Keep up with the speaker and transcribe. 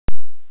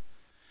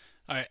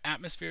Alright,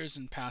 atmospheres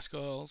in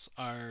pascals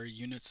are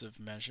units of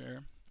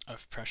measure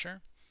of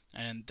pressure,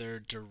 and they're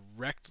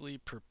directly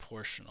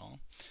proportional,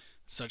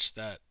 such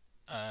that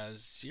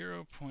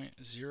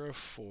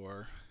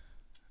 0.04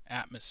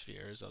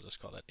 atmospheres, I'll just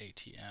call that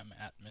ATM,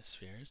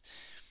 atmospheres,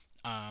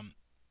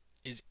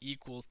 is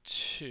equal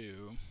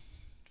to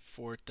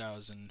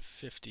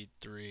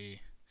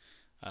 4,053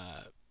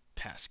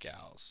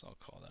 pascals. I'll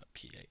call that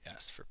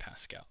PAS for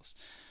pascals.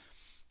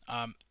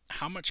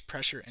 How much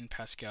pressure in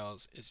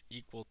pascals is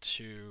equal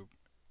to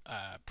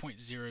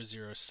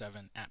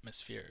 0.007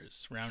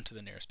 atmospheres, round to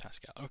the nearest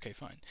pascal? Okay,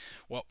 fine.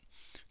 Well,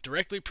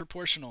 directly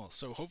proportional,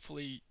 so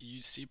hopefully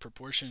you see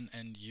proportion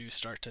and you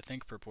start to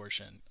think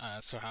proportion.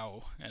 So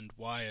how and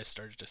why I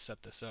started to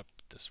set this up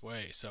this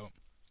way. So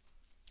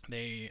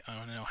I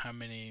don't know how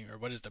many, or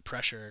what is the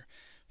pressure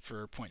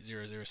for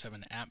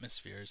 0.007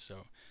 atmospheres,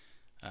 so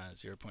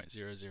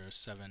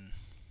 0.007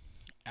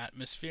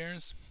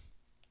 atmospheres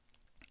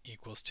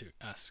equals to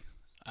x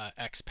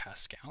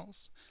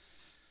pascals.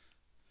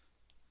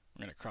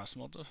 We're going to cross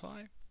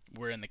multiply.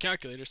 We're in the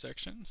calculator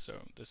section,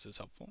 so this is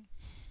helpful.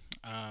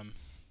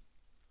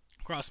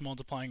 Cross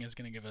multiplying is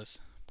going to give us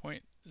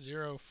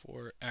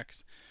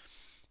 0.04x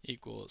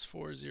equals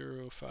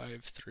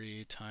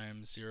 4053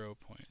 times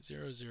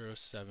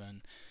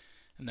 0.007,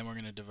 and then we're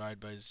going to divide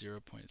by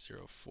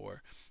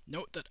 0.04.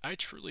 Note that I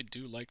truly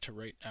do like to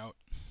write out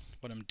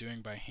what I'm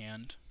doing by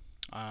hand,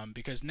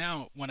 because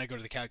now when I go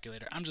to the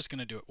calculator, I'm just going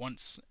to do it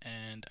once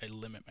and I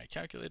limit my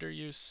calculator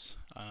use.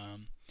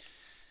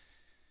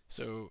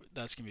 So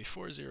that's going to be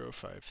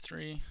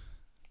 4053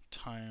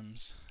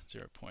 times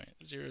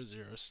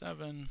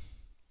 0.007,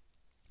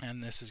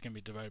 and this is going to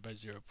be divided by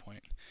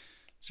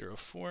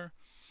 0.04,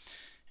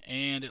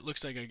 and it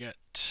looks like I get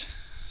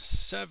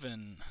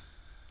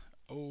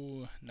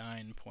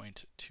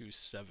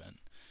 709.27.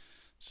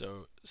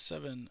 So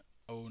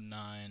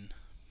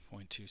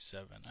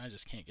 709.27. I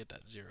just can't get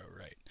that zero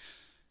right.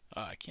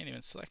 I can't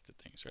even select the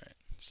things right.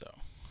 So,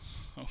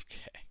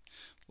 okay,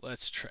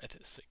 let's try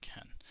this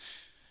again.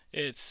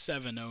 It's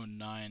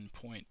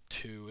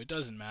 709.2. It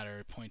doesn't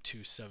matter,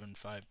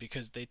 0.275,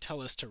 because they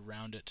tell us to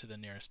round it to the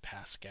nearest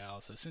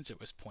pascal. So since it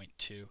was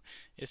 0.2,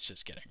 it's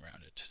just getting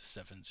rounded to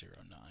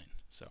 709.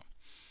 So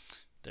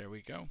there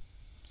we go,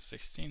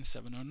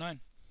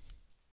 16709.